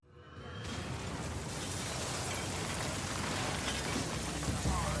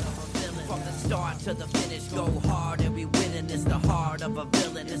start to the finish, go hard and we winning. It's the heart of a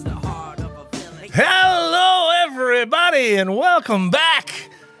villain. It's the heart of a villain. Hello, everybody, and welcome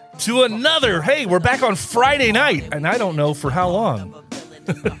back to another. Hey, we're back on Friday night, and I don't know for how long.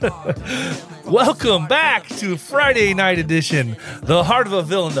 Welcome back to Friday Night Edition, The Heart of a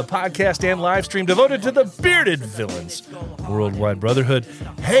Villain, the podcast and live stream devoted to the bearded villains, Worldwide Brotherhood.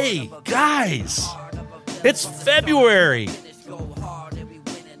 Hey, guys, it's February.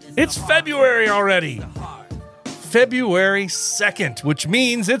 It's February already. February 2nd, which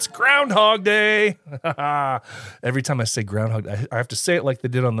means it's Groundhog Day. Every time I say Groundhog, I have to say it like they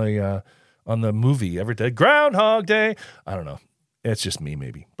did on the movie every day. Groundhog Day. I don't know. It's just me,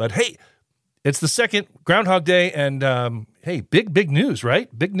 maybe. But hey, it's the second Groundhog Day, and hey, big news, right?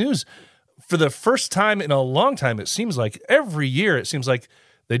 Big news. For the first time in a long time, it seems like every year, it seems like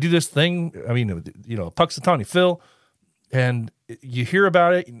they do this thing. I mean, you know, Puxatawny Phil, and you hear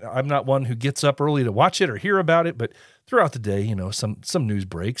about it. I'm not one who gets up early to watch it or hear about it, but throughout the day, you know, some news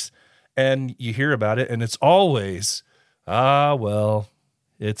breaks, and you hear about it, and it's always, well,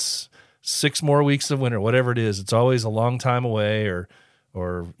 it's 6 more weeks of winter, whatever it is. It's always a long time away, or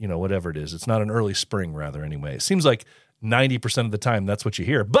you know, whatever it is. It's not an early spring, rather, anyway. It seems like 90% of the time that's what you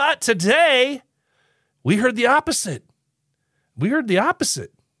hear. But today, we heard the opposite.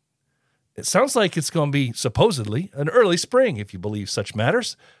 It sounds like it's going to be, supposedly, an early spring, if you believe such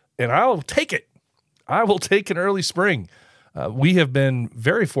matters. And I'll take it. I will take an early spring. We have been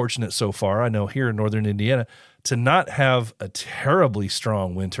very fortunate so far, I know, here in northern Indiana, to not have a terribly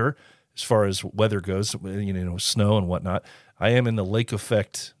strong winter as far as weather goes, you know, snow and whatnot. I am in the lake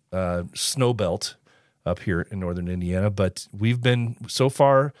effect snow belt up here in northern Indiana, but we've been so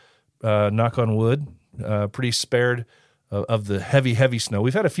far, knock on wood, pretty spared of the heavy snow.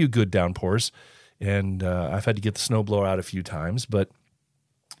 We've had a few good downpours, and I've had to get the snowblower out a few times,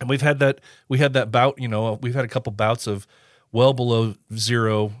 and we had that bout, you know, we've had a couple bouts of well below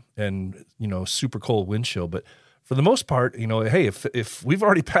zero and, you know, super cold wind chill, but for the most part, you know, hey, if we've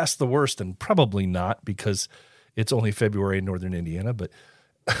already passed the worst, and probably not because it's only February in northern Indiana, but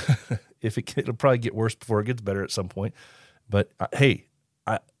it'll probably get worse before it gets better at some point. But hey,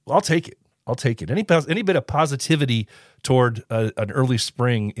 I'll take it. I'll take it. Any bit of positivity toward an early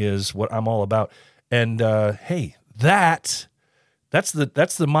spring is what I'm all about. And hey, that's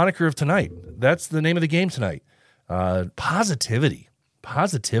the moniker of tonight. That's the name of the game tonight. Positivity.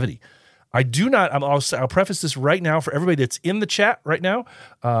 I do not. I'll preface this right now for everybody that's in the chat right now,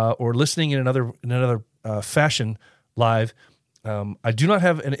 or listening in another fashion live. I do not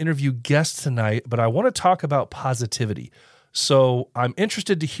have an interview guest tonight, but I want to talk about positivity. So I'm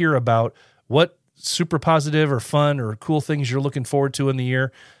interested to hear about what super positive or fun or cool things you're looking forward to in the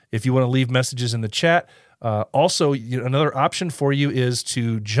year. If you want to leave messages in the chat. Also, another option for you is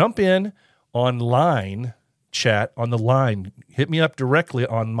to jump in online chat on the line. Hit me up directly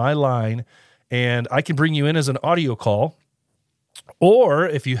on my line, and I can bring you in as an audio call. Or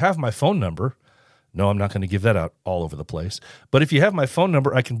if you have my phone number, no, I'm not going to give that out all over the place. But if you have my phone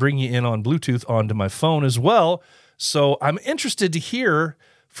number, I can bring you in on Bluetooth onto my phone as well. So I'm interested to hear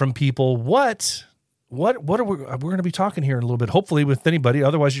from people what are we're going to be talking here in a little bit, hopefully with anybody.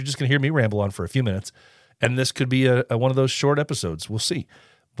 Otherwise, you're just going to hear me ramble on for a few minutes. And this could be a one of those short episodes. We'll see.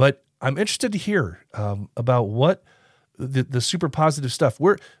 But I'm interested to hear about what the super positive stuff.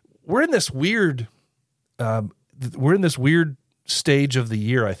 We're in this weird stage of the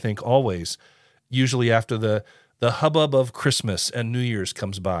year, I think, always, usually after the hubbub of Christmas and New Year's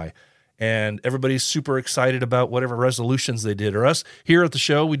comes by, and everybody's super excited about whatever resolutions they did. Or us here at the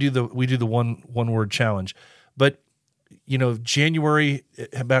show, we do the one word challenge. But you know, January,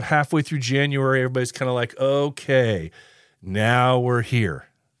 about halfway through January, everybody's kind of like, okay, now we're here.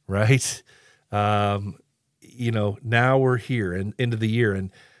 Right? You know, now we're here and into the year,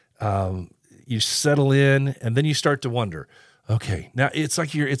 and you settle in, and then you start to wonder, okay, now it's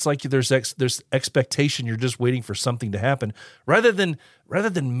like there's expectation. You're just waiting for something to happen rather than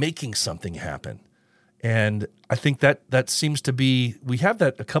making something happen. And I think that seems to be, we have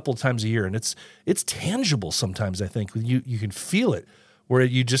that a couple of times a year, and it's tangible sometimes. I think you can feel it where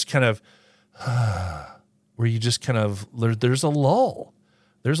you just kind of there's a lull.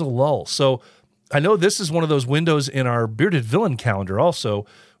 There's a lull. So I know this is one of those windows in our Bearded Villain calendar also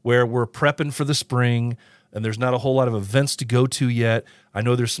where we're prepping for the spring, and there's not a whole lot of events to go to yet. I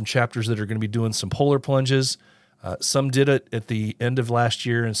know there's some chapters that are going to be doing some polar plunges. Some did it at the end of last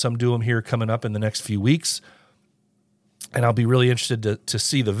year, and some do them here coming up in the next few weeks. And I'll be really interested to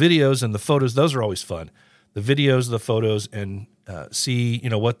see the videos and the photos. Those are always fun. The videos, the photos, and see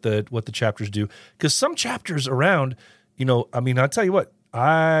what the chapters do. Because some chapters around, I mean, I'll tell you what,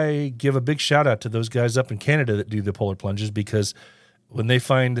 I give a big shout out to those guys up in Canada that do the polar plunges, because when they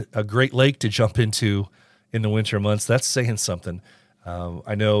find a great lake to jump into in the winter months, that's saying something.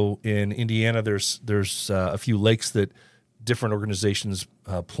 I know in Indiana, there's a few lakes that different organizations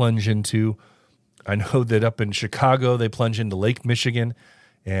plunge into. I know that up in Chicago, they plunge into Lake Michigan,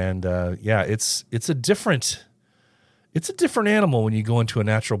 and it's a different animal when you go into a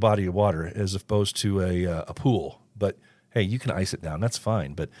natural body of water as opposed to a pool. But hey, you can ice it down. That's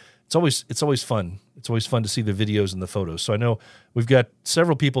fine. But it's always fun. It's always fun to see the videos and the photos. So I know we've got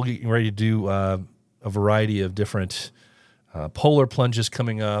several people getting ready to do a variety of different polar plunges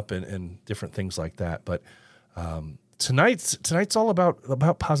coming up and different things like that. But tonight's all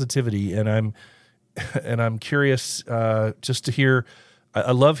about positivity, and I'm curious just to hear.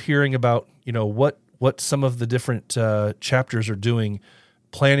 I love hearing about what some of the different chapters are doing,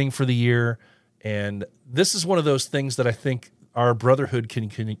 planning for the year. And this is one of those things that I think our brotherhood can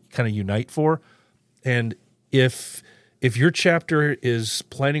kind of unite for. And if your chapter is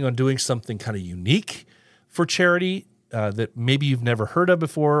planning on doing something kind of unique for charity that maybe you've never heard of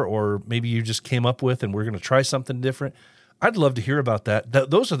before, or maybe you just came up with and we're going to try something different, I'd love to hear about that.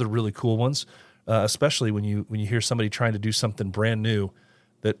 Those are the really cool ones, especially when you hear somebody trying to do something brand new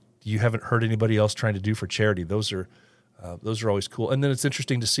that you haven't heard anybody else trying to do for charity. Those are always cool. And then it's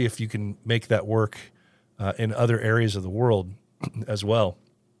interesting to see if you can make that work in other areas of the world as well.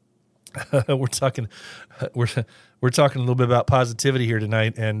 We're talking a little bit about positivity here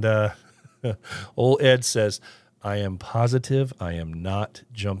tonight, and old Ed says, "I am positive I am not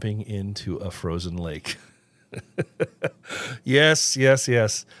jumping into a frozen lake." Yes.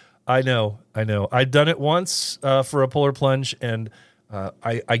 I know. I've done it once for a polar plunge, and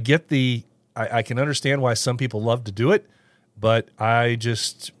I get I can understand why some people love to do it, but I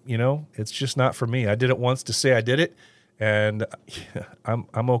just, it's just not for me. I did it once to say I did it, and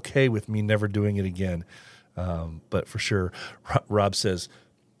I'm okay with me never doing it again. But for sure, Rob says,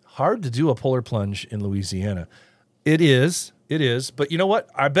 hard to do a polar plunge in Louisiana. It is. But you know what?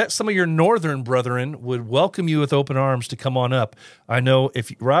 I bet some of your northern brethren would welcome you with open arms to come on up. I know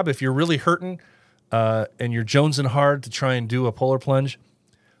if you're really hurting and you're jonesing hard to try and do a polar plunge,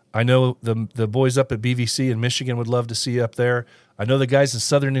 I know the boys up at BVC in Michigan would love to see you up there. I know the guys in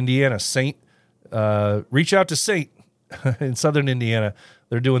southern Indiana, Saint, reach out to Saint in southern Indiana.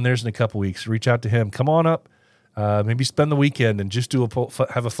 They're doing theirs in a couple weeks. Reach out to him. Come on up. Maybe spend the weekend and just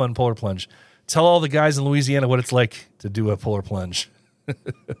have a fun polar plunge. Tell all the guys in Louisiana what it's like to do a polar plunge. They'd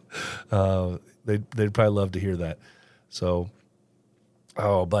probably love to hear that. So,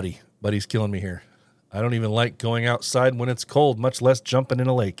 buddy's killing me here. I don't even like going outside when it's cold, much less jumping in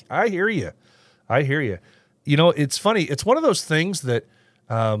a lake. I hear you. It's funny. It's one of those things that,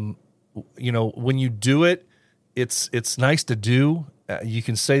 when you do it, it's nice to do. You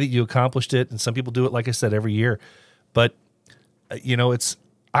can say that you accomplished it, and some people do it, like I said, every year. But,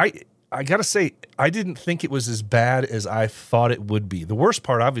 I got to say, I didn't think it was as bad as I thought it would be. The worst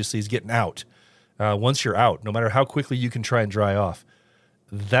part, obviously, is getting out. Once you're out, no matter how quickly you can try and dry off,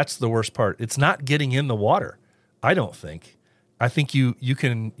 that's the worst part. It's not getting in the water, I don't think. I think you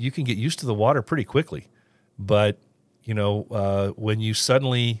can get used to the water pretty quickly. But, when you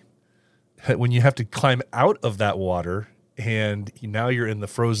have to climb out of that water and now you're in the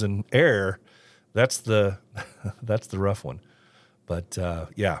frozen air, that's the rough one. But,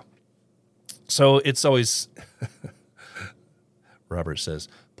 yeah. So it's always, Robert says,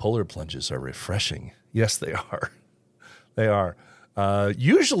 polar plunges are refreshing. Yes, they are. They are.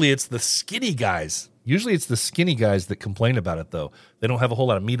 Usually it's the skinny guys. That complain about it, though. They don't have a whole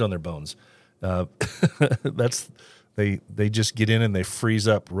lot of meat on their bones. They just get in and they freeze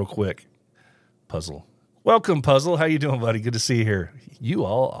up real quick. Puzzle. Welcome, Puzzle. How you doing, buddy? Good to see you here. You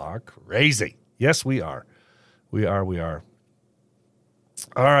all are crazy. Yes, we are. We are.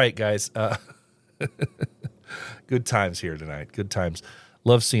 All right, guys. Good times here tonight. Good times.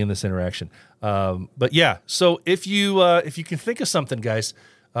 Love seeing this interaction. But yeah, so if you can think of something, guys,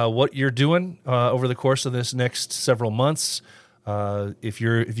 what you're doing over the course of this next several months, if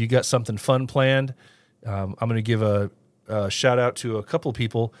you got something fun planned, I'm going to give a shout out to a couple of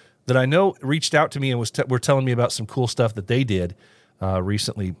people that I know reached out to me and were telling me about some cool stuff that they did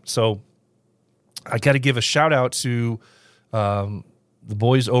recently. So I got to give a shout out to the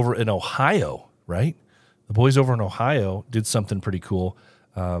boys over in Ohio, right? The boys over in Ohio did something pretty cool.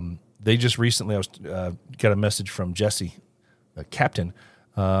 They just recently, got a message from Jesse, Captain.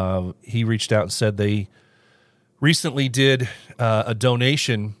 He reached out and said they recently did a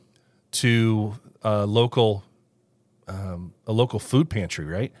donation to a local food pantry,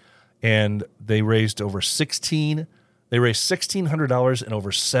 right? And they raised over $16 They raised $1,600 and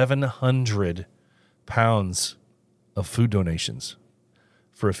over 700 pounds of food donations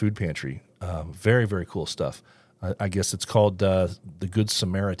for a food pantry. Very, very cool stuff. I guess it's called the Good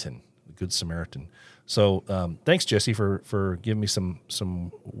Samaritan. The Good Samaritan. So thanks, Jesse, for giving me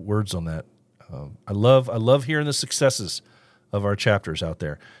some words on that. I love hearing the successes of our chapters out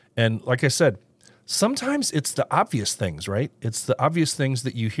there. And like I said, sometimes it's the obvious things, right? It's the obvious things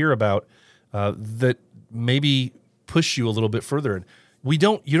that you hear about that maybe push you a little bit further. And you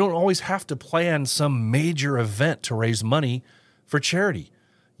don't always have to plan some major event to raise money for charity.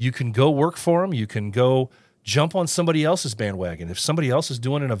 You can go work for them. You can go jump on somebody else's bandwagon. If somebody else is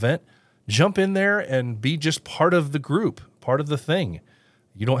doing an event, jump in there and be just part of the group, part of the thing.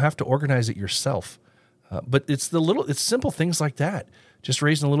 You don't have to organize it yourself. But it's simple things like that. Just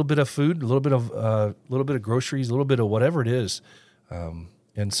raising a little bit of food, a little bit of groceries, a little bit of whatever it is,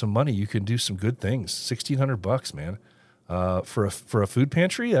 and some money. You can do some good things. $1,600, man, for a food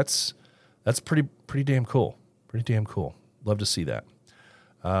pantry. That's pretty damn cool. Pretty damn cool. Love to see that.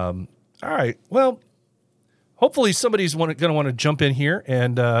 All right. Well, hopefully somebody's going to want to jump in here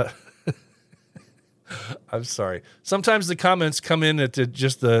and. I'm sorry. Sometimes the comments come in at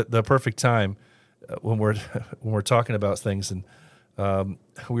just the perfect time when we're talking about things, and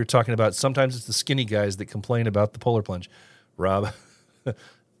we were talking about sometimes it's the skinny guys that complain about the polar plunge. Rob,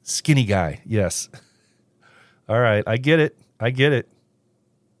 skinny guy, yes. All right, I get it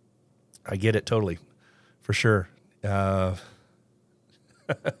totally, for sure. Yeah,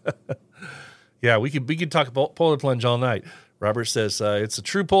 we could talk about polar plunge all night. Robert says, it's a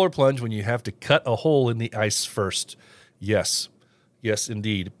true polar plunge when you have to cut a hole in the ice first. Yes,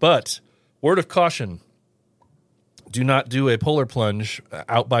 indeed. But word of caution, do not do a polar plunge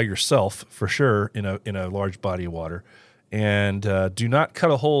out by yourself, for sure, in a large body of water. And do not cut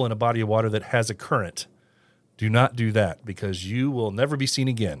a hole in a body of water that has a current. Do not do that, because you will never be seen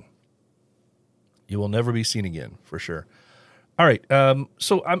again. You will never be seen again, for sure. All right,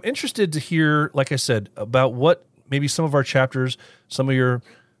 so I'm interested to hear, like I said, about what maybe some of our chapters, some of your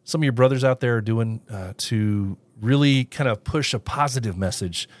brothers out there are doing to really kind of push a positive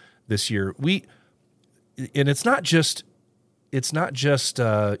message this year. And it's not just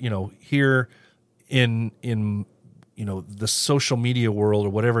here in the social media world or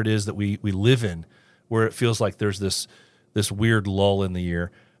whatever it is that we live in, where it feels like there's this weird lull in the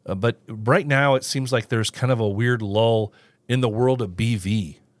year. But right now it seems like there's kind of a weird lull in the world of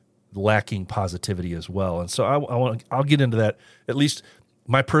BV, lacking positivity as well. And so I'll get into that, at least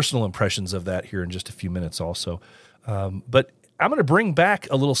my personal impressions of that here in just a few minutes also. But I'm going to bring back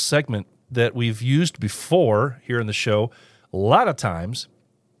a little segment that we've used before here in the show a lot of times.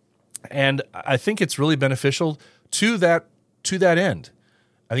 And I think it's really beneficial to that end.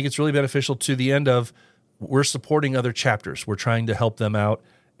 I think it's really beneficial to the end of we're supporting other chapters. We're trying to help them out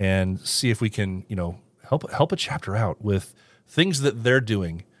and see if we can, help a chapter out with things that they're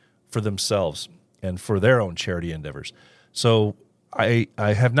doing for themselves and for their own charity endeavors. So I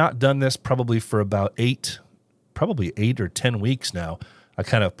have not done this probably for about 8 or 10 weeks now. I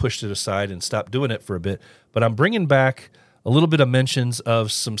kind of pushed it aside and stopped doing it for a bit, but I'm bringing back a little bit of mentions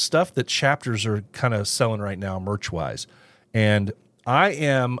of some stuff that chapters are kind of selling right now merch-wise. And I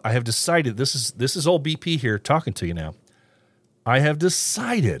have decided, this is old BP here talking to you now. I have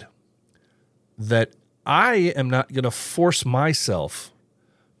decided that I am not going to force myself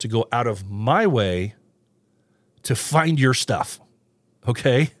to go out of my way to find your stuff,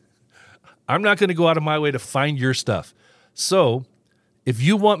 okay? I'm not going to go out of my way to find your stuff. So if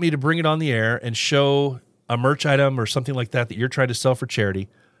you want me to bring it on the air and show a merch item or something like that you're trying to sell for charity,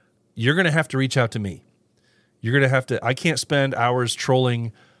 you're going to have to reach out to me. You're going to have to, I can't spend hours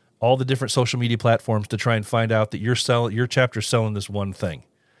trolling all the different social media platforms to try and find out that your chapter's selling this one thing.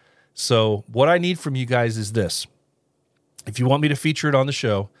 So what I need from you guys is this. If you want me to feature it on the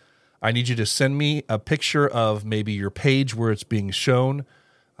show, I need you to send me a picture of maybe your page where it's being shown.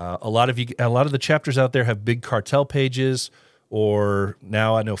 A lot of the chapters out there have big cartel pages, or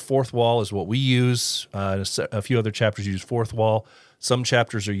now I know Fourth Wall is what we use. A few other chapters use Fourth Wall. Some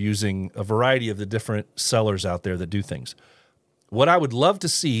chapters are using a variety of the different sellers out there that do things. What I would love to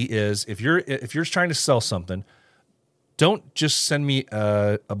see is if you're trying to sell something, don't just send me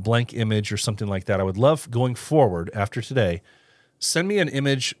a blank image or something like that. I would love, going forward after today, send me an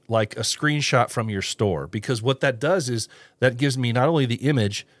image like a screenshot from your store, because what that does is that gives me not only the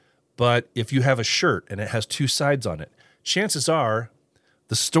image, but if you have a shirt and it has two sides on it, chances are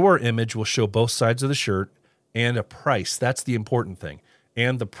the store image will show both sides of the shirt and a price. That's the important thing,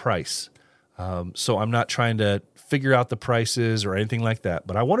 and the price. So I'm not trying to figure out the prices or anything like that,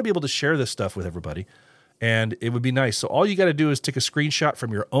 but I want to be able to share this stuff with everybody. and it would be nice. So all you got to do is take a screenshot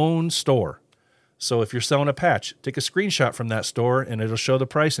from your own store. So if you're selling a patch, take a screenshot from that store, and it'll show the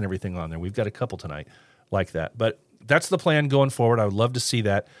price and everything on there. We've got a couple tonight like that. But that's the plan going forward. I would love to see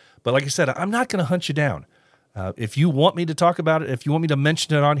that. But like I said, I'm not going to hunt you down. If you want me to talk about it, if you want me to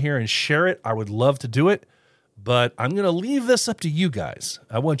mention it on here and share it, I would love to do it. But I'm going to leave this up to you guys.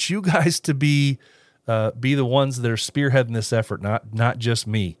 I want you guys to be the ones that are spearheading this effort, not just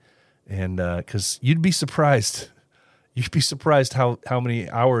me. And because you'd be surprised. You'd be surprised how many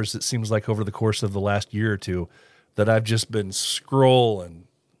hours it seems like over the course of the last year or two that I've just been scrolling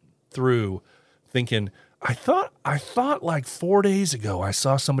through thinking, I thought like 4 days ago I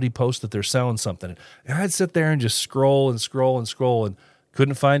saw somebody post that they're selling something. And I'd sit there and just scroll and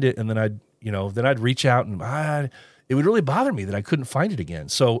couldn't find it. And then I'd reach out and it would really bother me that I couldn't find it again.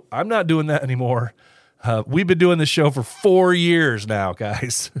 So I'm not doing that anymore. We've been doing this show for 4 years now,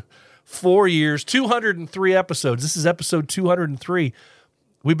 guys. 4 years, 203 episodes. This is episode 203.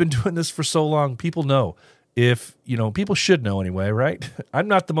 We've been doing this for so long. People know. People should know anyway, right? I'm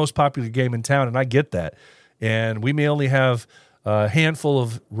not the most popular game in town, and I get that. And we may only have a handful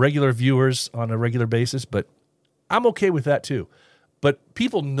of regular viewers on a regular basis, but I'm okay with that too. But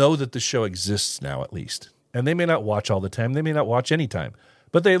people know that the show exists now, at least. And they may not watch all the time. They may not watch any time.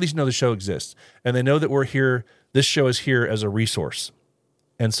 But they at least know the show exists. And they know that we're here. This show is here as a resource.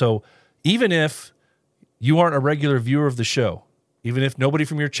 And so even if you aren't a regular viewer of the show, even if nobody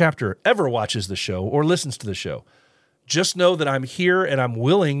from your chapter ever watches the show or listens to the show, just know that I'm here and I'm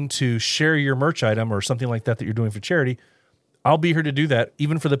willing to share your merch item or something like that you're doing for charity. I'll be here to do that,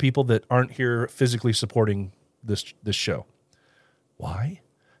 even for the people that aren't here physically supporting this show. Why?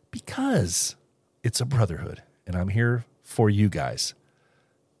 Because it's a brotherhood, and I'm here for you guys.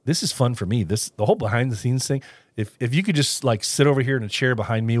 This is fun for me. The whole behind the scenes thing. If you could just like sit over here in a chair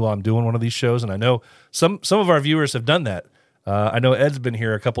behind me while I'm doing one of these shows, and I know some of our viewers have done that. I know Ed's been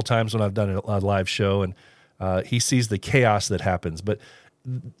here a couple times when I've done a live show, and he sees the chaos that happens. But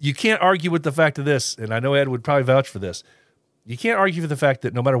you can't argue with the fact of this, and I know Ed would probably vouch for this. You can't argue with the fact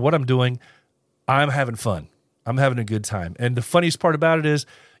that no matter what I'm doing, I'm having fun. I'm having a good time. And the funniest part about it is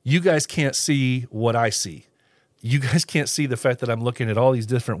you guys can't see what I see. You guys can't see the fact that I'm looking at all these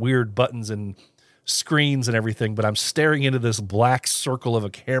different weird buttons and screens and everything, but I'm staring into this black circle of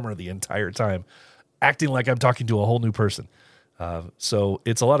a camera the entire time, acting like I'm talking to a whole new person. So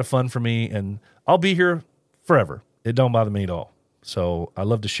it's a lot of fun for me, and I'll be here forever. It don't bother me at all. So I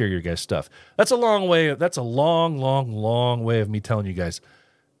love to share your guys' stuff. That's a long way. That's a long, long, long way of me telling you guys,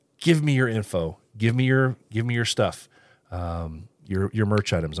 give me your info. Give me your stuff. Your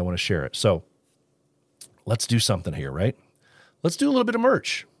merch items. I want to share it. So let's do something here, right? Let's do a little bit of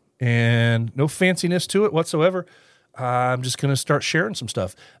merch, and no fanciness to it whatsoever. I'm just going to start sharing some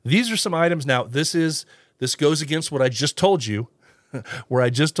stuff. These are some items. Now, this goes against what I just told you, where I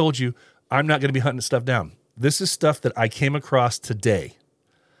just told you I'm not going to be hunting stuff down. This is stuff that I came across today.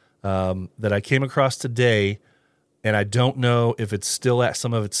 And I don't know if it's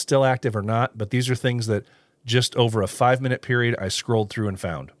some of it's still active or not, but these are things that just over a 5-minute period I scrolled through and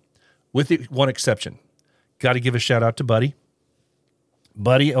found, with one exception. Got to give a shout out to Buddy.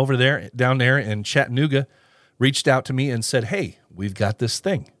 Buddy over there, down there in Chattanooga, reached out to me and said, "Hey, we've got this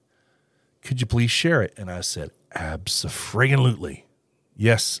thing. Could you please share it?" And I said, "Abso-friggin-lutely.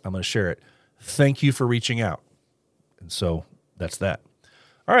 Yes, I'm going to share it. Thank you for reaching out." And so that's that.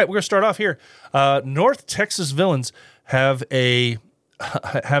 All right, we're going to start off here. North Texas Villains have a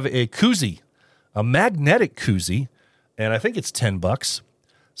koozie, a magnetic koozie, and I think it's $10.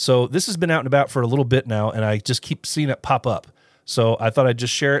 So this has been out and about for a little bit now, and I just keep seeing it pop up. So I thought I'd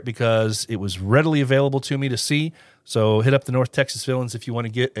just share it because it was readily available to me to see. So hit up the North Texas Villains if you want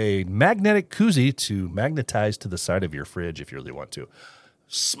to get a magnetic koozie to magnetize to the side of your fridge if you really want to.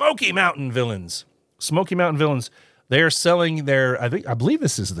 Smoky Mountain Villains. They are selling their, I believe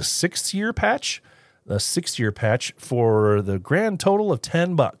this is the 6-year patch. The 6-year patch for the grand total of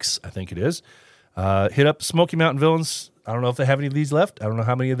 $10, I think it is. Hit up Smoky Mountain Villains. I don't know if they have any of these left. I don't know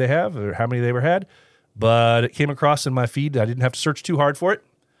how many they have or how many they ever had, but it came across in my feed. I didn't have to search too hard for it.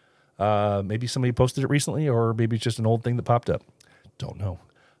 Maybe somebody posted it recently, or maybe it's just an old thing that popped up. Don't know.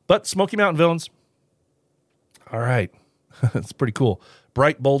 But Smoky Mountain Villains. All right. It's pretty cool.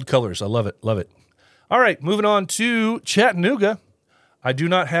 Bright, bold colors. I love it. Love it. All right, moving on to Chattanooga. I do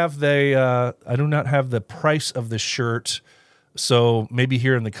not have the price of the shirt. So maybe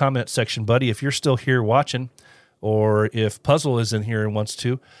here in the comment section, Buddy, if you're still here watching, or if Puzzle is in here and wants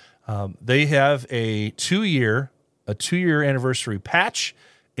to, they have a 2-year anniversary patch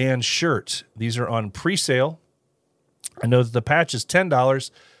and shirt. These are on pre-sale. I know that the patch is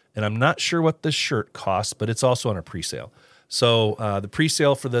 $10 and I'm not sure what this shirt costs, but it's also on a pre-sale. So the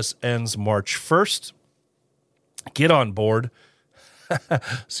pre-sale for this ends March 1st. Get on board.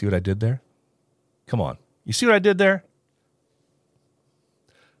 See what I did there? Come on. You see what I did there?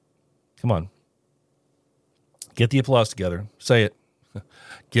 Come on. Get the applause together. Say it.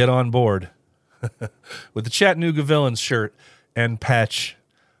 Get on board with the Chattanooga Villains shirt and patch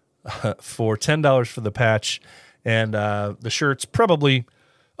for $10 for the patch. And the shirt's probably,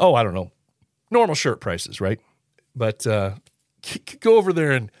 I don't know, normal shirt prices, right? But go over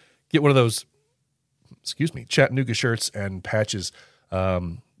there and get one of those, Chattanooga shirts and patches.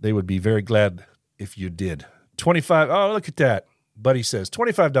 They would be very glad if you did. $25. Look at that. Buddy says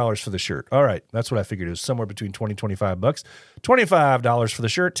 $25 for the shirt. All right. That's what I figured. It was somewhere between $20 and $25. $25 for the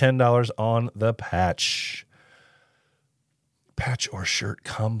shirt, $10 on the patch. Patch or shirt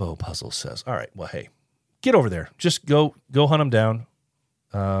combo, Puzzle says. All right. Well, hey, get over there. Just go hunt them down.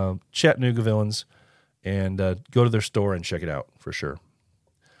 Chattanooga Villains, and go to their store and check it out for sure.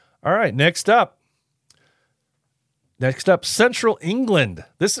 All right. Next up, Central England.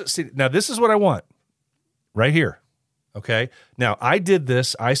 This is what I want right here. Okay. Now, I did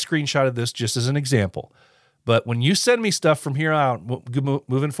this. I screenshotted this just as an example. But when you send me stuff from here out,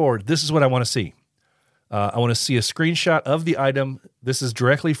 moving forward, this is what I want to see. I want to see a screenshot of the item. This is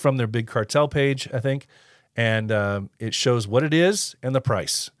directly from their Big Cartel page, I think. And it shows what it is and the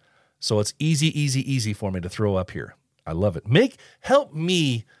price. So it's easy for me to throw up here. I love it. Help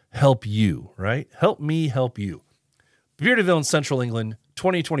me help you, right? Help me help you. Bearded Villain Central England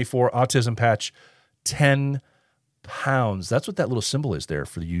 2024 Autism Patch, 10 pounds. That's what that little symbol is there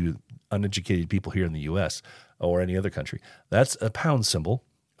for you uneducated people here in the U.S. or any other country. That's a pound symbol.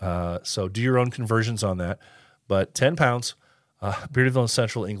 So do your own conversions on that. But 10 pounds, Bearded Villain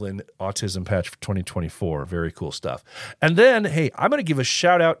Central England Autism Patch for 2024. Very cool stuff. And then, hey, I'm going to give a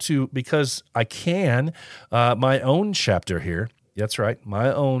shout out to, because I can, my own chapter here. That's right,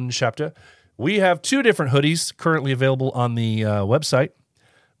 my own chapter. We have 2 different hoodies currently available on the website,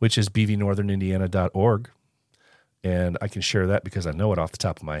 which is bvnorthernindiana.org. And I can share that because I know it off the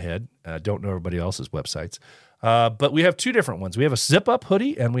top of my head. I don't know everybody else's websites. But we have 2 different ones. We have a zip-up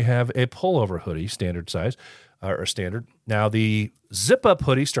hoodie and we have a pullover hoodie, standard size, or standard. Now, the zip-up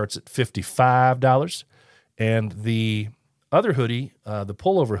hoodie starts at $55, and the other hoodie, the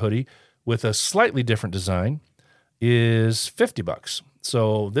pullover hoodie, with a slightly different design, is $50.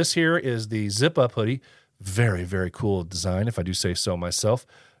 So this here is the zip-up hoodie. Very, very cool design, if I do say so myself.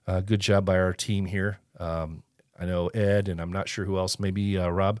 Good job by our team here. I know Ed, and I'm not sure who else. Maybe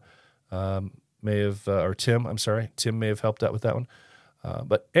Rob may have, or Tim, I'm sorry. Tim may have helped out with that one.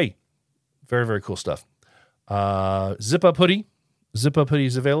 But hey, very, very cool stuff. Zip-up hoodie. Zip-up hoodie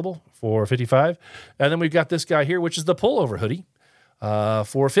is available for $55. And then we've got this guy here, which is the pullover hoodie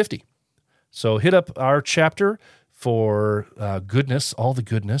for $50. So hit up our chapter for goodness, all the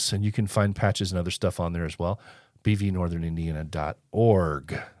goodness, and you can find patches and other stuff on there as well.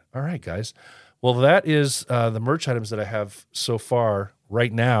 bvnorthernindiana.org. All right, guys. Well, that is the merch items that I have so far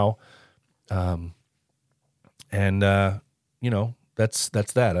right now. And that's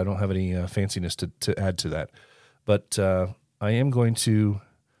that. I don't have any fanciness to add to that. But I am going to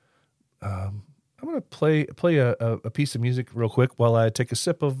play a piece of music real quick while I take a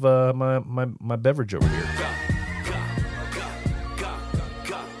sip of my beverage over here.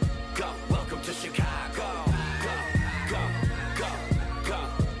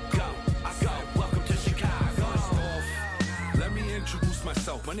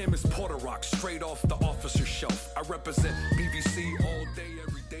 My name is Porter Rock, straight off the officer shelf. I represent BBC all day,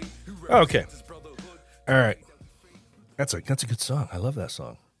 every day. Okay. All right. That's a good song. I love that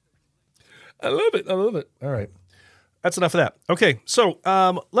song. I love it. All right. That's enough of that. Okay. So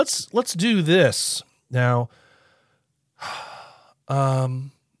let's do this now.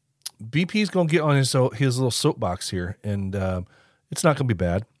 BP's gonna get on his little soapbox here, and it's not gonna be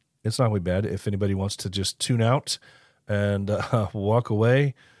bad. It's not gonna be bad. If anybody wants to just tune out and walk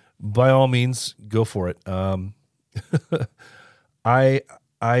away, by all means, go for it. I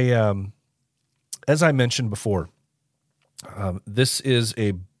as I mentioned before, this is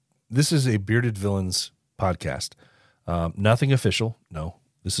a Bearded Villains podcast. Nothing official. No,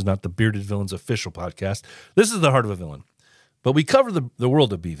 this is not the Bearded Villains official podcast. This is the Heart of a Villain, but we cover the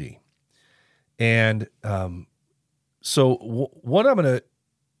world of BV. And so what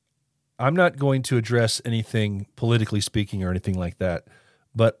I'm not going to address anything politically speaking or anything like that,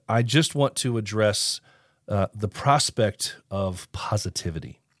 but I just want to address the prospect of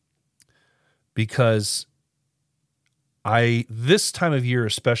positivity, because this time of year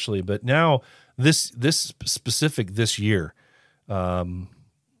especially, but now this year,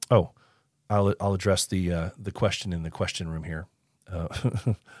 Oh, I'll address the question in the question room here.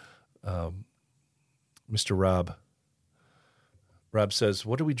 Mr. Rob. Rob says,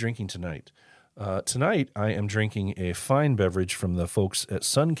 "What are we drinking tonight?" Tonight, I am drinking a fine beverage from the folks at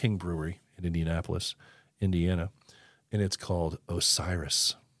Sun King Brewery in Indianapolis, Indiana, and it's called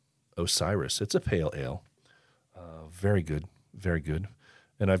Osiris. Osiris. It's a pale ale. Very good, very good.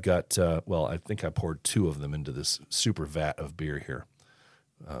 And I've got, I think I poured 2 of them into this super vat of beer here,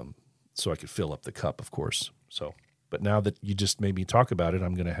 so I could fill up the cup, of course. So, but now that you just made me talk about it,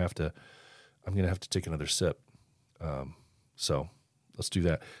 I'm gonna have to take another sip. So let's do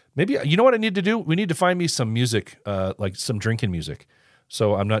that. Maybe, you know what I need to do? We need to find me some music, like some drinking music.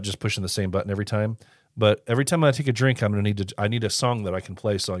 So I'm not just pushing the same button every time, but every time I take a drink, I need a song that I can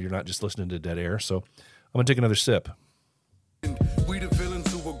play so you're not just listening to dead air. So I'm going to take another sip. We the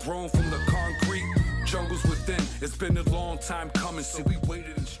villains who were grown from the concrete jungles within. It's been a long time coming, so we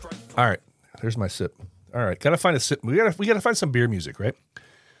waited and struck. All right, there's my sip. All right, gotta find a sip. We gotta find some beer music, right?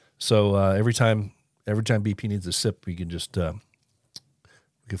 So every time BP needs a sip, we can just we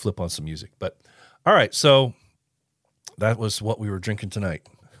can flip on some music. But all right, so that was what we were drinking tonight.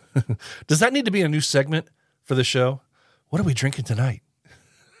 Does that need to be a new segment for the show? What are we drinking tonight?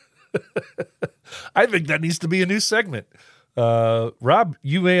 I think that needs to be a new segment. Rob,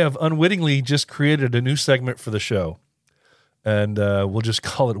 you may have unwittingly just created a new segment for the show, and we'll just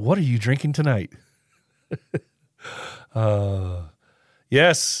call it, "What are you drinking tonight?"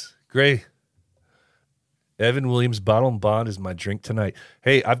 Yes, great. Evan Williams Bottle and Bond is my drink tonight.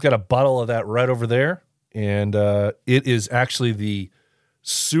 Hey, I've got a bottle of that right over there, and it is actually the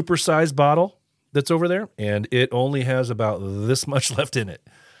super-sized bottle that's over there, and it only has about this much left in it.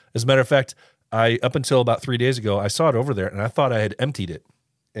 As a matter of fact, up until about 3 days ago, I saw it over there, and I thought I had emptied it,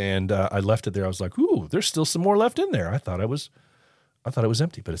 and I left it there. I was like, "Ooh, there's still some more left in there." I thought it was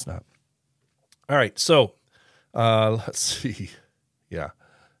empty, but it's not. All right, so let's see. Yeah,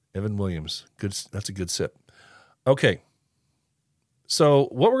 Evan Williams, good. That's a good sip. Okay, so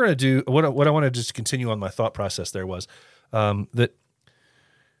what we're going to do, what I want to just continue on my thought process there was that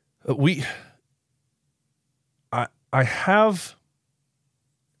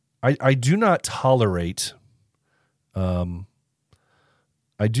I do not tolerate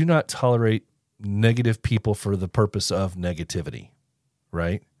negative people for the purpose of negativity,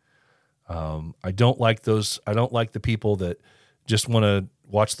 right? I don't like those. I don't like the people that just want to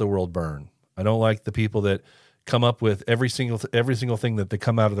watch the world burn. I don't like the people that come up with every single thing that they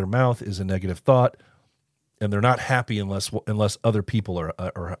come out of their mouth is a negative thought, and they're not happy unless other people are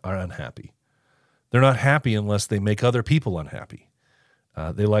unhappy. They're not happy unless they make other people unhappy.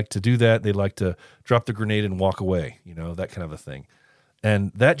 They like to do that. They like to drop the grenade and walk away, that kind of a thing.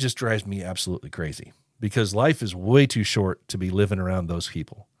 And that just drives me absolutely crazy because life is way too short to be living around those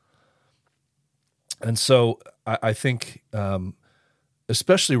people. And so I think,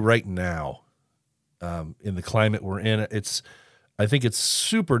 especially right now, in the climate we're in, I think it's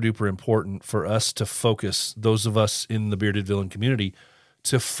super duper important for us to focus, those of us in the Bearded Villain community,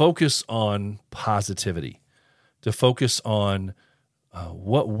 to focus on positivity, to focus on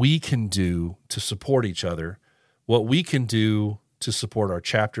what we can do to support each other, what we can do to support our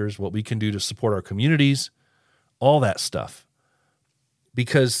chapters, what we can do to support our communities, all that stuff.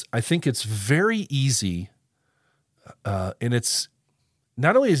 Because I think it's very easy, and it's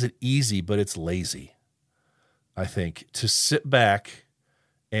not only is it easy, but it's lazy, I think, to sit back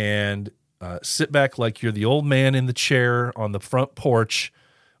like you're the old man in the chair on the front porch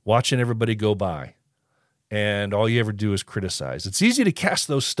watching everybody go by. And all you ever do is criticize. It's easy to cast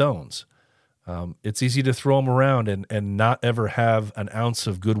those stones. It's easy to throw them around and not ever have an ounce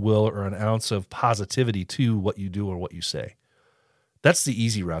of goodwill or an ounce of positivity to what you do or what you say. That's the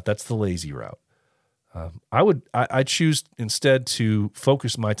easy route. That's the lazy route. I choose instead to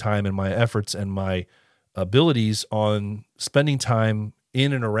focus my time and my efforts and my abilities on spending time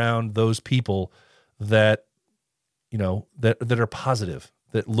in and around those people that are positive,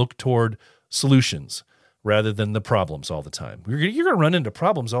 that look toward solutions rather than the problems all the time. You're going to run into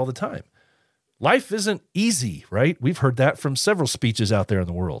problems all the time. Life isn't easy, right? We've heard that from several speeches out there in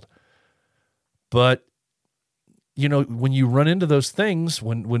the world. But when you run into those things,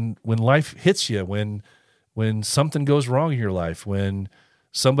 when life hits you, when something goes wrong in your life, when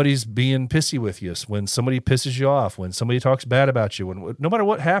somebody's being pissy with you, when somebody pisses you off, when somebody talks bad about you, no matter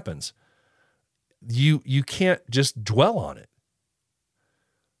what happens, you can't just dwell on it.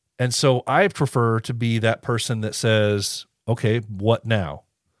 And so I prefer to be that person that says, okay, what now?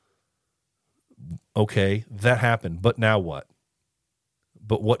 Okay, that happened, but now what?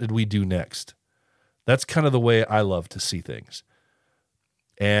 But what did we do next? That's kind of the way I love to see things.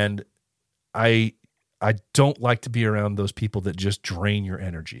 And I don't like to be around those people that just drain your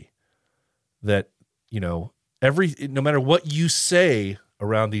energy. That, no matter what you say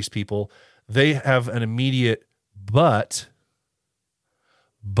around these people, they have an immediate but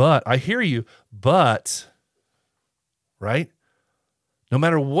I hear you, but, right? No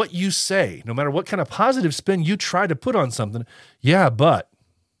matter what you say, no matter what kind of positive spin you try to put on something, but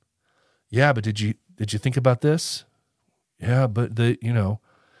did you think about this? Yeah, but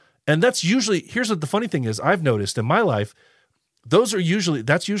and that's usually, here's what the funny thing is, I've noticed in my life, that's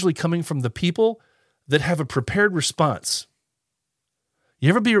usually coming from the people that have a prepared response. You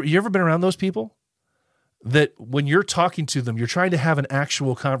ever been around those people? That when you're talking to them, you're trying to have an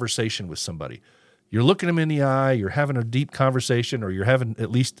actual conversation with somebody. You're looking them in the eye, you're having a deep conversation, or you're having at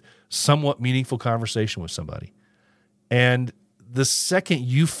least somewhat meaningful conversation with somebody. And the second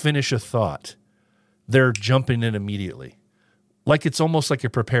you finish a thought, they're jumping in immediately. Like it's almost like a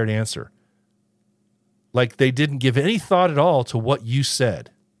prepared answer. Like they didn't give any thought at all to what you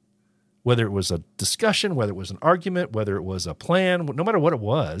said. Whether it was a discussion, whether it was an argument, whether it was a plan, no matter what it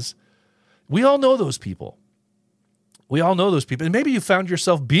was. We all know those people. And maybe you found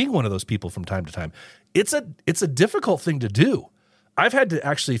yourself being one of those people from time to time. It's a difficult thing to do. I've had to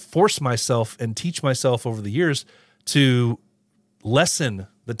actually force myself and teach myself over the years to lessen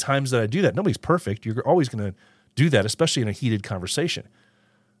the times that I do that. Nobody's perfect. You're always going to do that, especially in a heated conversation.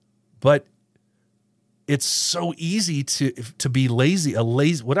 But it's so easy to be lazy,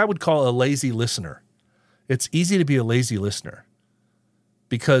 what I would call a lazy listener. It's easy to be a lazy listener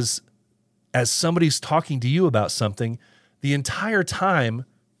because as somebody's talking to you about something, the entire time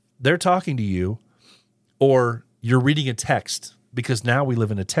they're talking to you, or you're reading a text, because now we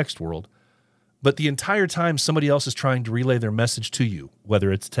live in a text world, but the entire time somebody else is trying to relay their message to you, whether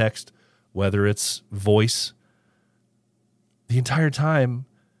it's text, whether it's voice, the entire time,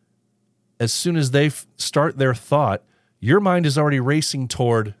 as soon as they start their thought, your mind is already racing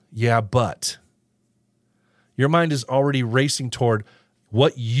toward, but. Your mind is already racing toward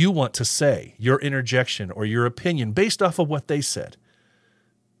what you want to say, your interjection or your opinion based off of what they said.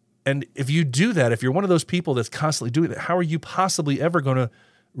 And if you do that, if you're one of those people that's constantly doing that, how are you possibly ever going to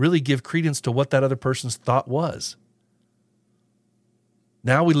really give credence to what that other person's thought was?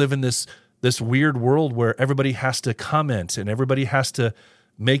 Now we live in this weird world where everybody has to comment and everybody has to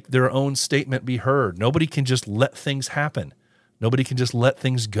make their own statement be heard. Nobody can just let things happen. Nobody can just let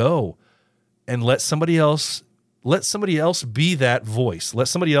things go and let somebody else be that voice. Let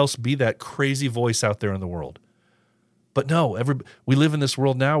somebody else be that crazy voice out there in the world. But no, we live in this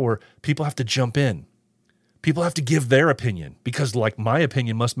world now where people have to jump in. People have to give their opinion because, like, my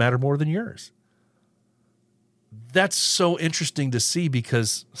opinion must matter more than yours. That's so interesting to see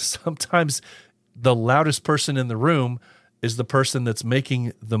because sometimes the loudest person in the room is the person that's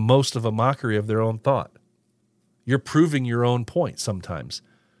making the most of a mockery of their own thought. You're proving your own point sometimes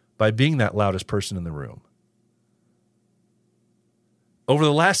by being that loudest person in the room. Over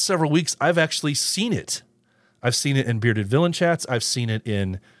the last several weeks, I've actually seen it. I've seen it in Bearded Villain chats. I've seen it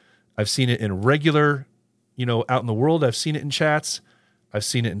in regular, out in the world. I've seen it in chats. I've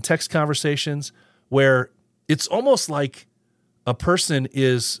seen it in text conversations where it's almost like a person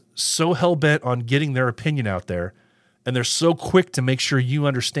is so hell-bent on getting their opinion out there, and they're so quick to make sure you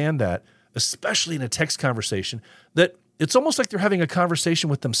understand that, especially in a text conversation, that it's almost like they're having a conversation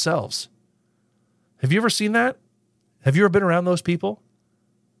with themselves. Have you ever seen that? Have you ever been around those people?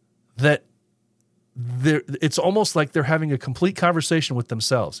 That it's almost like they're having a complete conversation with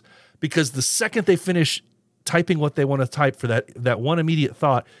themselves because the second they finish typing what they want to type for that one immediate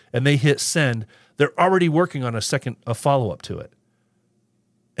thought and they hit send, they're already working on a follow-up to it.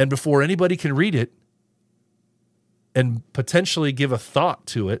 And before anybody can read it and potentially give a thought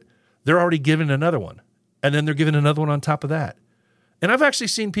to it, they're already giving another one. And then they're giving another one on top of that. And I've actually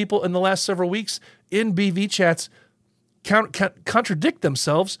seen people in the last several weeks in BV chats contradict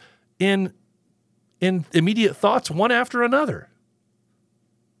themselves in immediate thoughts one after another.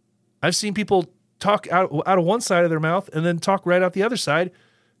 I've seen people talk out of one side of their mouth and then talk right out the other side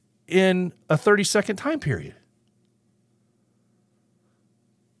in a 30-second time period.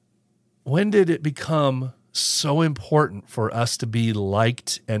 When did it become so important for us to be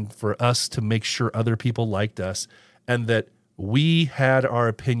liked and for us to make sure other people liked us and that we had our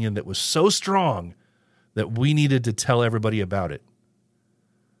opinion that was so strong that we needed to tell everybody about it?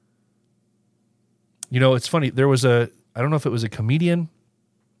 It's funny. There was I don't know if it was a comedian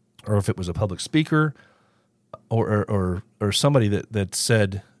or if it was a public speaker or somebody that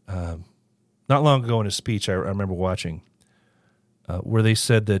said, not long ago in a speech I remember watching, where they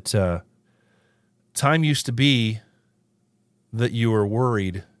said that time used to be that you were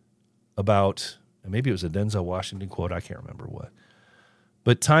worried about, and maybe it was a Denzel Washington quote, I can't remember what.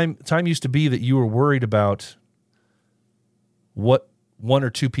 But time used to be that you were worried about what one or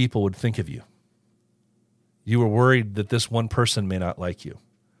two people would think of you. You were worried that this one person may not like you.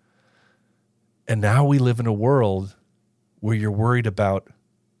 And now we live in a world where you're worried about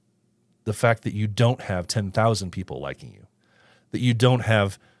the fact that you don't have 10,000 people liking you, that you don't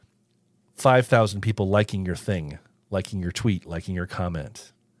have 5,000 people liking your thing, liking your tweet, liking your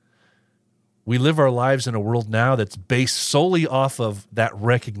comment. We live our lives in a world now that's based solely off of that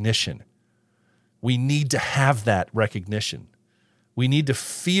recognition. We need to have that recognition. We need to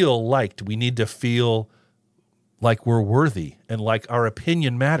feel liked. We need to feel like we're worthy and like our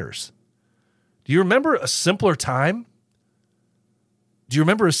opinion matters. Do you remember a simpler time? Do you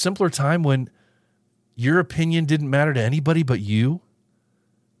remember a simpler time when your opinion didn't matter to anybody but you?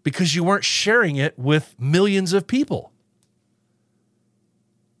 Because you weren't sharing it with millions of people.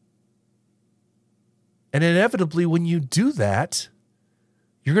 And inevitably, when you do that,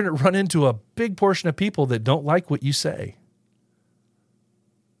 you're going to run into a big portion of people that don't like what you say.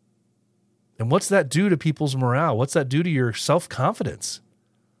 And what's that do to people's morale? What's that do to your self-confidence?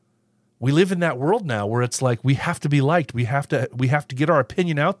 We live in that world now where it's like we have to be liked. We have to get our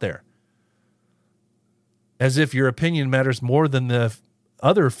opinion out there. As if your opinion matters more than the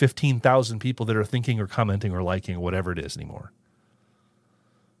other 15,000 people that are thinking or commenting or liking or whatever it is anymore.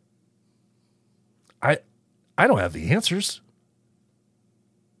 I don't have the answers.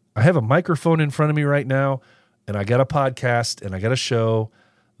 I have a microphone in front of me right now, and I got a podcast, and I got a show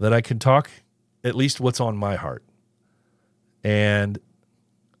that I can talk at least what's on my heart. And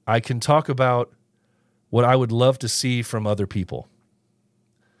I can talk about what I would love to see from other people.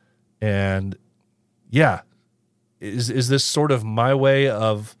 And yeah, is this sort of my way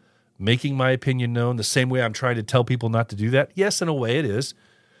of making my opinion known the same way I'm trying to tell people not to do that? Yes, in a way it is.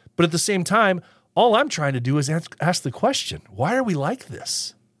 But at the same time, all I'm trying to do is ask the question, why are we like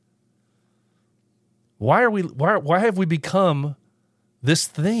this? Why have we become this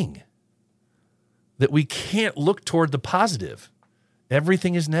thing that we can't look toward the positive?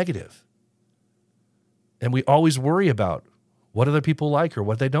 Everything is negative. And we always worry about what other people like or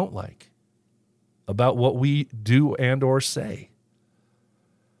what they don't like, about what we do and or say.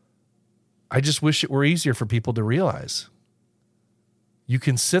 I just wish it were easier for people to realize. You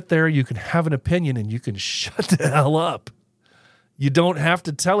can sit there, you can have an opinion, and you can shut the hell up. You don't have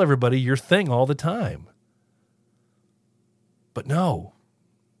to tell everybody your thing all the time. But no,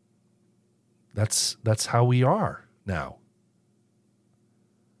 that's how we are now.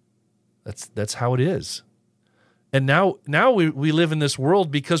 That's how it is. And now we live in this world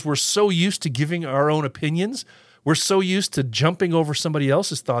because we're so used to giving our own opinions. We're so used to jumping over somebody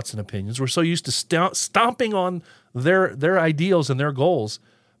else's thoughts and opinions. We're so used to stomping on their ideals and their goals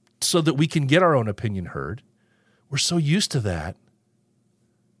so that we can get our own opinion heard. We're so used to that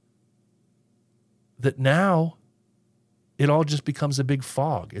now it all just becomes a big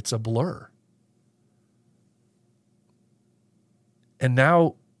fog. It's a blur. And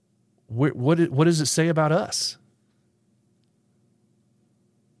now, what does it say about us?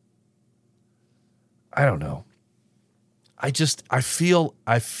 I don't know. I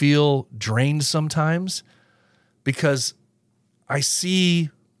feel drained sometimes because I see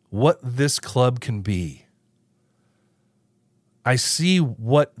what this club can be. I see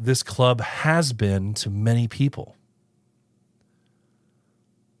what this club has been to many people.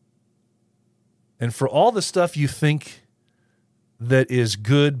 And for all the stuff you think that is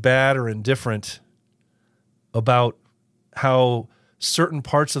good, bad, or indifferent about how certain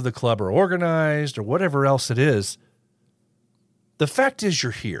parts of the club are organized or whatever else it is, the fact is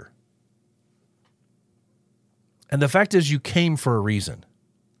you're here. And the fact is you came for a reason.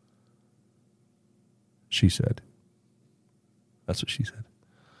 She said. That's what she said.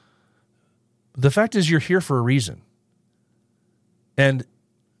 The fact is you're here for a reason. And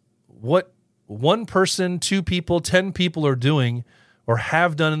what one person, two people, 10 people are doing or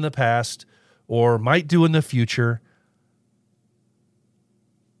have done in the past or might do in the future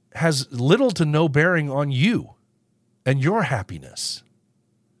has little to no bearing on you and your happiness.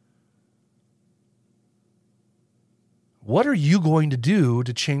 What are you going to do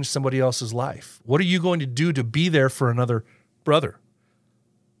to change somebody else's life? What are you going to do to be there for another brother?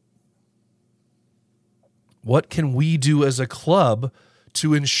 What can we do as a club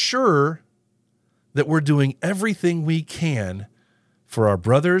to ensure that we're doing everything we can for our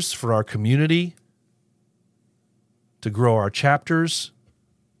brothers, for our community, to grow our chapters,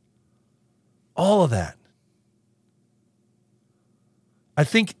 all of that? I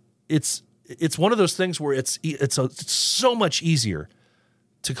think it's it's one of those things where it's so much easier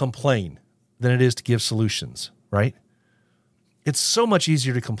to complain than it is to give solutions, right? It's so much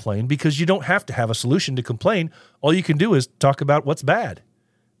easier to complain because you don't have to have a solution to complain. All you can do is talk about what's bad.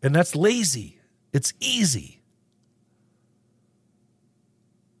 And that's lazy. It's easy.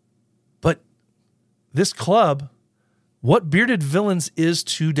 But this club, what Bearded Villains is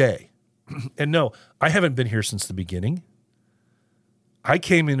today, and no, I haven't been here since the beginning. I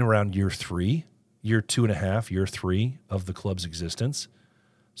came in around year 3, year 2.5, year 3 of the club's existence.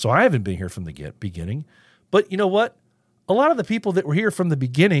 So I haven't been here from the beginning. But you know what? A lot of the people that were here from the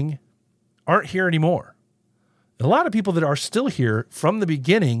beginning aren't here anymore. And a lot of people that are still here from the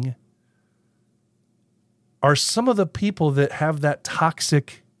beginning are some of the people that have that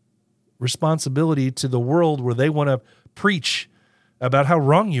toxic responsibility to the world where they want to preach about how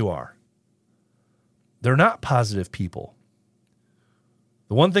wrong you are. They're not positive people.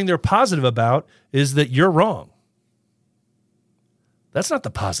 The one thing they're positive about is that you're wrong. That's not the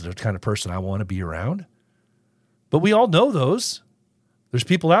positive kind of person I want to be around. But we all know those. There's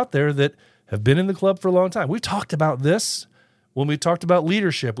people out there that have been in the club for a long time. We've talked about this when we talked about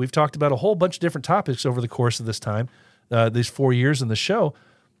leadership. We've talked about a whole bunch of different topics over the course of this time, these 4 years in the show.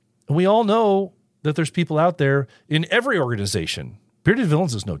 And we all know that there's people out there in every organization. Bearded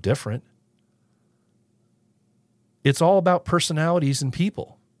Villains is no different. It's all about personalities and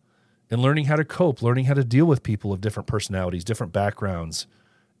people and learning how to cope, learning how to deal with people of different personalities, different backgrounds,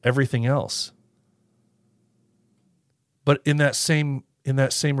 everything else. But in that same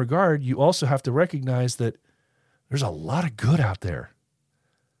regard, you also have to recognize that there's a lot of good out there.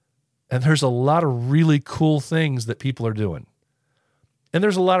 And there's a lot of really cool things that people are doing. And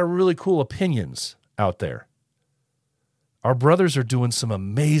there's a lot of really cool opinions out there. Our brothers are doing some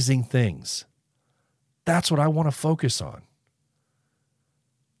amazing things. That's what I want to focus on.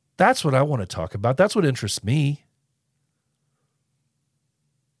 That's what I want to talk about. That's what interests me.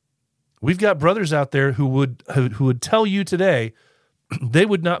 We've got brothers out there who would tell you today they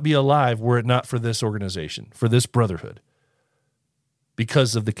would not be alive were it not for this organization, for this brotherhood,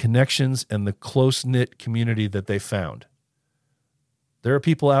 because of the connections and the close-knit community that they found. There are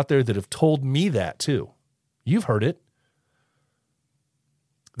people out there that have told me that too. You've heard it.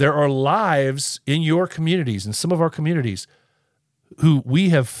 There are lives in your communities, in some of our communities, who we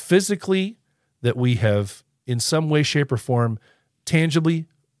have physically, that we have in some way, shape, or form, tangibly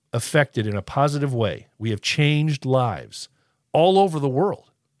affected in a positive way. We have changed lives all over the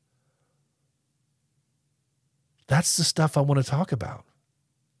world. That's the stuff I want to talk about.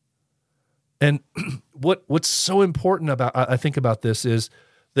 And what's so important about, I think about this, is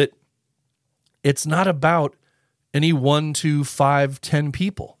that it's not about any 1, 2, 5, 10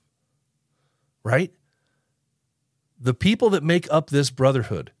 people, right? The people that make up this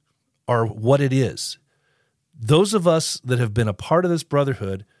brotherhood are what it is. Those of us that have been a part of this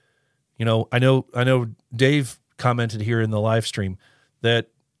brotherhood, you know, I know Dave commented here in the live stream that,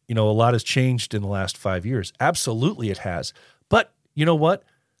 you know, a lot has changed in the last 5 years. Absolutely it has. But you know what?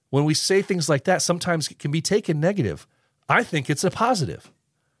 When we say things like that, sometimes it can be taken negative. I think it's a positive.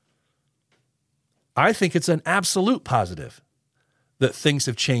 I think it's an absolute positive that things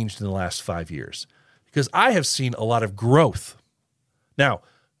have changed in the last 5 years, because I have seen a lot of growth. Now,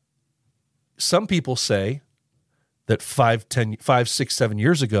 some people say that 5, 6, 7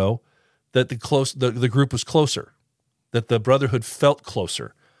 years ago, that the group was closer, that the brotherhood felt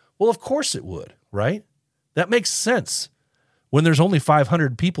closer. Well, of course it would, right? That makes sense. When there's only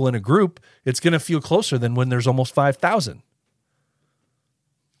 500 people in a group, it's going to feel closer than when there's almost 5,000.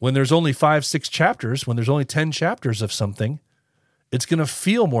 When there's only 5, 6 chapters, when there's only 10 chapters of something, it's going to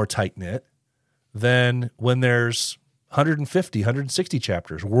feel more tight-knit than when there's 150, 160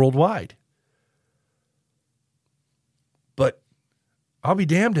 chapters worldwide. But I'll be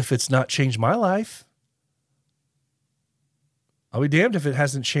damned if it's not changed my life. I'll be damned if it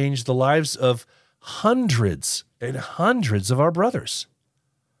hasn't changed the lives of hundreds and hundreds of our brothers.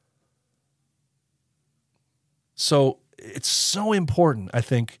 So it's so important, I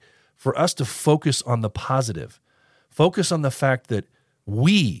think, for us to focus on the positive. Focus on the fact that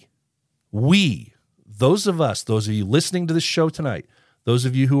we, those of you listening to this show tonight, those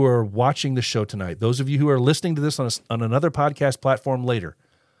of you who are watching the show tonight, those of you who are listening to this on another podcast platform later,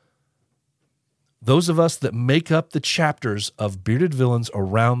 those of us that make up the chapters of Bearded Villains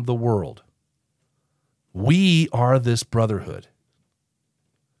around the world, we are this brotherhood.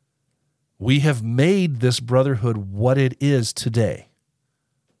 We have made this brotherhood what it is today.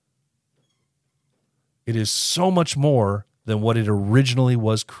 It is so much more than what it originally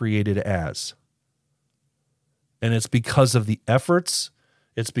was created as. And it's because of the efforts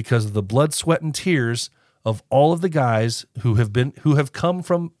It's because of the blood, sweat, and tears of all of the guys who have been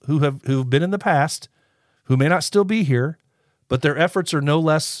in the past, who may not still be here, but their efforts are no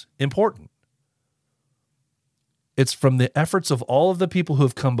less important. It's from the efforts of all of the people who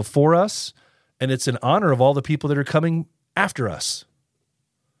have come before us, and it's in honor of all the people that are coming after us.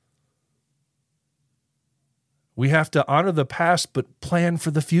 We have to honor the past, but plan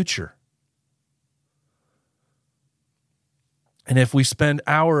for the future. And if we spend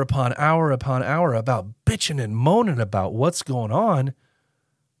hour upon hour upon hour about bitching and moaning about what's going on,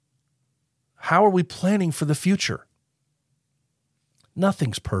 how are we planning for the future?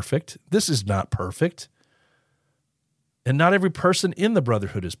 Nothing's perfect. This is not perfect. And not every person in the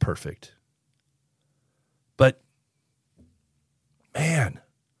brotherhood is perfect. But man,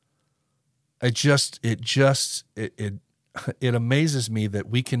 it amazes me that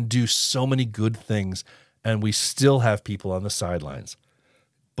we can do so many good things and we still have people on the sidelines.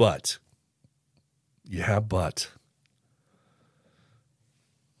 But, it's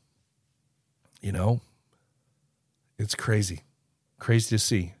crazy. Crazy to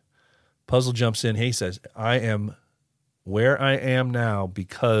see. Puzzle jumps in. He says, I am where I am now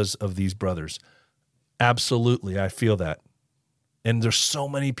because of these brothers. Absolutely, I feel that. And there's so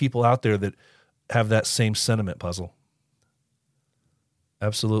many people out there that have that same sentiment, Puzzle.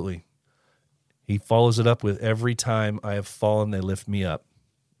 Absolutely. He follows it up with, every time I have fallen, they lift me up.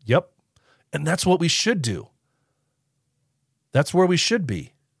 Yep. And that's what we should do. That's where we should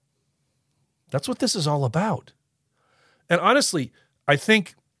be. That's what this is all about. And honestly, I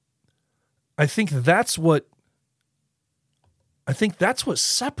think that's what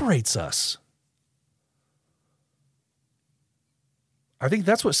separates us. I think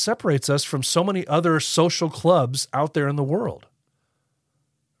that's what separates us from so many other social clubs out there in the world.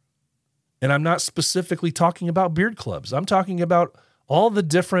 And I'm not specifically talking about beard clubs. I'm talking about all the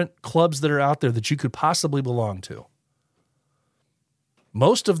different clubs that are out there that you could possibly belong to.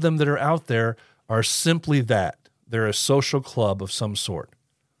 Most of them that are out there are simply that. They're a social club of some sort.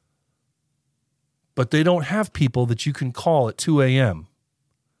 But they don't have people that you can call at 2 a.m.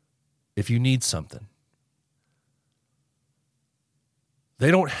 if you need something.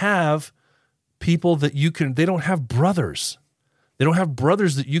 They don't have people that they don't have brothers. They don't have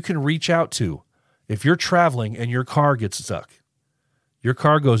brothers that you can reach out to. If you're traveling and your car gets stuck, your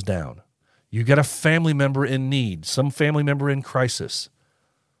car goes down, you got a family member in need, some family member in crisis.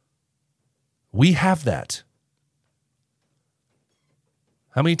 We have that.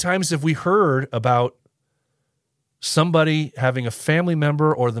 How many times have we heard about somebody having a family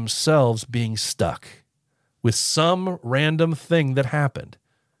member or themselves being stuck with some random thing that happened?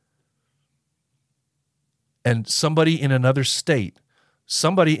 And somebody in another state,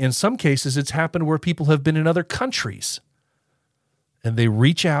 in some cases, it's happened where people have been in other countries and they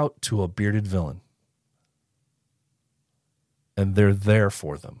reach out to a bearded villain and they're there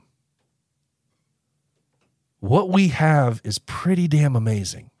for them. What we have is pretty damn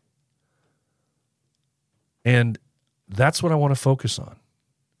amazing. And that's what I want to focus on.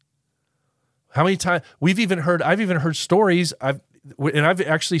 How many times I've even heard stories. I've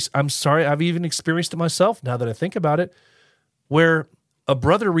even experienced it myself now that I think about it, where a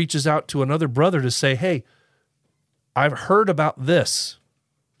brother reaches out to another brother to say, hey, I've heard about this.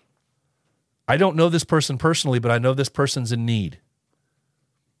 I don't know this person personally, but I know this person's in need.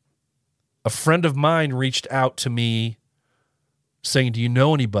 A friend of mine reached out to me saying, do you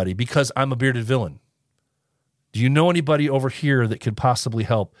know anybody? Because I'm a bearded villain. Do you know anybody over here that could possibly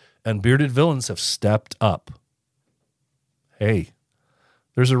help? And bearded villains have stepped up. Hey,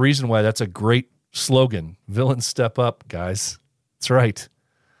 there's a reason why that's a great slogan. Villains step up, guys. That's right.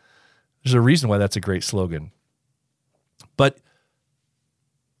 There's a reason why that's a great slogan. But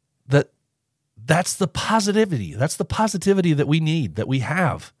that's the positivity. That's the positivity that we need, that we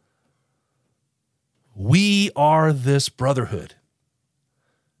have. We are this brotherhood.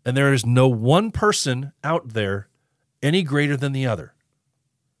 And there is no one person out there any greater than the other.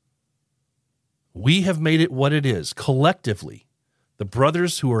 We have made it what it is, collectively. The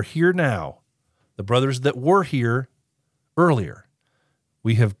brothers who are here now, the brothers that were here earlier,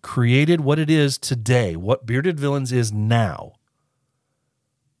 we have created what it is today, what Bearded Villains is now.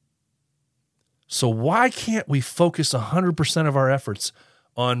 So why can't we focus 100% of our efforts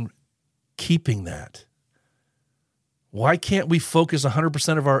on keeping that? Why can't we focus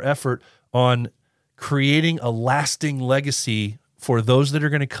 100% of our effort on creating a lasting legacy for those that are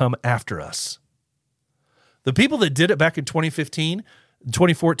going to come after us? The people that did it back in 2015,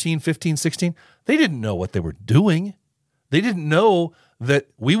 2014, 15, 16, they didn't know what they were doing. They didn't know that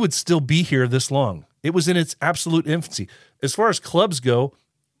we would still be here this long. It was in its absolute infancy. As far as clubs go,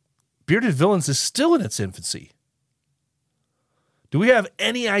 Bearded Villains is still in its infancy. Do we have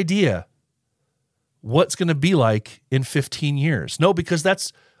any idea what's going to be like in 15 years? No, because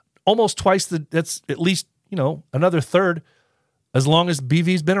that's almost twice that's at least, another third as long as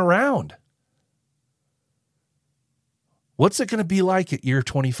BV's been around. What's it going to be like at year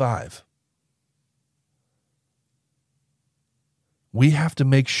 25? We have to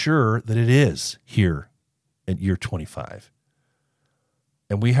make sure that it is here at year 25.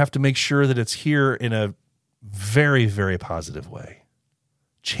 And we have to make sure that it's here in a very, very positive way,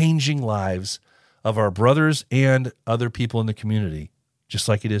 changing lives of our brothers and other people in the community, just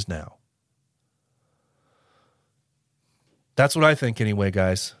like it is now. That's what I think anyway,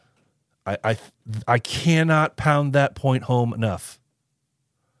 guys. I cannot pound that point home enough.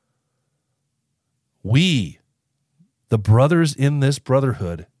 We, the brothers in this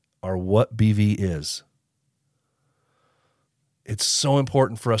brotherhood, are what BV is. It's so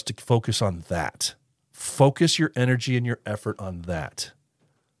important for us to focus on that. Focus your energy and your effort on that.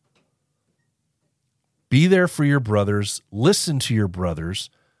 Be there for your brothers. Listen to your brothers.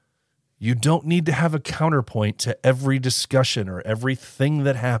 You don't need to have a counterpoint to every discussion or everything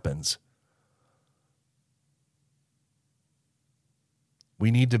that happens.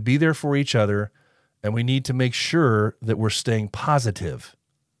 We need to be there for each other, and we need to make sure that we're staying positive.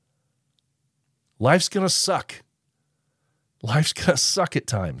 Life's going to suck. Life's going to suck at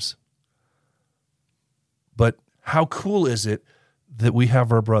times. But how cool is it that we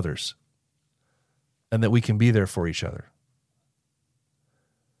have our brothers and that we can be there for each other?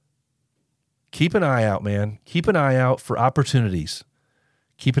 Keep an eye out, man. Keep an eye out for opportunities.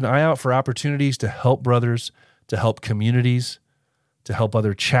 Keep an eye out for opportunities to help brothers, to help communities, to help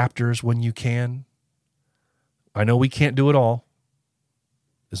other chapters when you can. I know we can't do it all.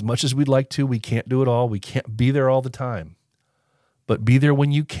 As much as we'd like to, we can't do it all. We can't be there all the time. But be there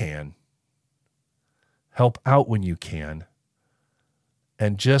when you can. Help out when you can.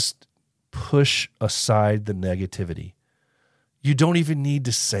 And just push aside the negativity. You don't even need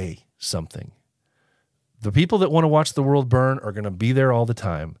to say something. The people that want to watch the world burn are going to be there all the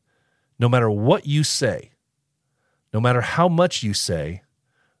time. No matter what you say, no matter how much you say,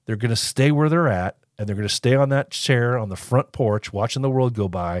 they're going to stay where they're at, and they're going to stay on that chair on the front porch watching the world go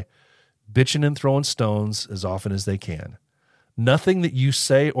by, bitching and throwing stones as often as they can. Nothing that you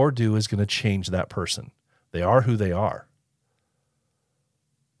say or do is going to change that person. They are who they are.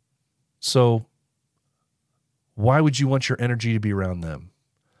 So why would you want your energy to be around them?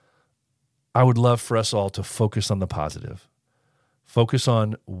 I would love for us all to focus on the positive. Focus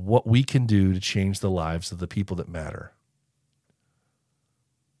on what we can do to change the lives of the people that matter.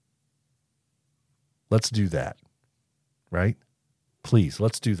 Let's do that, right? Please,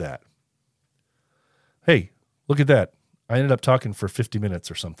 let's do that. Hey, look at that. I ended up talking for 50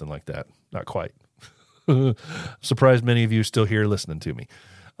 minutes or something like that. Not quite. Surprised many of you are still here listening to me.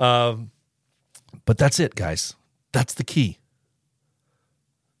 But that's it, guys. That's the key.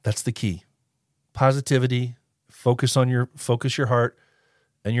 That's the key. Positivity. Focus your heart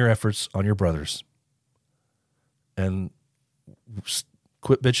and your efforts on your brothers. And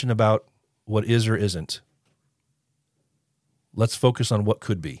quit bitching about what is or isn't. Let's focus on what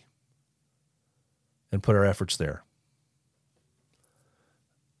could be and put our efforts there.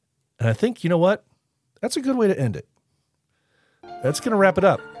 And I think, you know what? That's a good way to end it. That's going to wrap it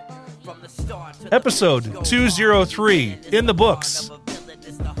up. Episode 203 in the books.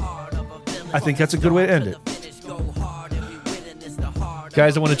 I think that's a good way to end it.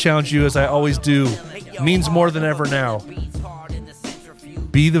 Guys, I want to challenge you, as I always do, means more than ever now.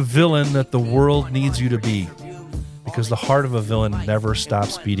 Be the villain that the world needs you to be, because the heart of a villain never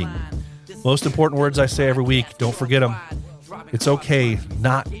stops beating. Most important words I say every week, don't forget them. It's okay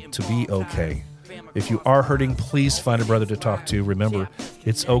not to be okay. If you are hurting, please find a brother to talk to. Remember,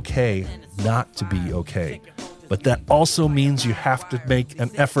 it's okay not to be okay. But that also means you have to make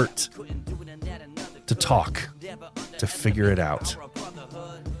an effort to talk, to figure it out.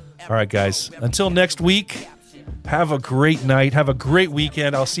 All right, guys, until next week, have a great night. Have a great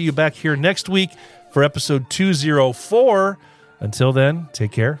weekend. I'll see you back here next week for episode 204. Until then,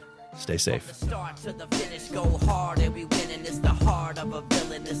 take care. Stay safe. From the start to the finish, go hard and we win, and it's the heart of a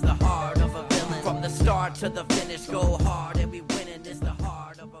villain. It's the heart of a villain. From the start to the finish, go hard and we win, and it's the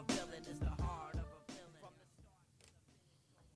heart of a villain.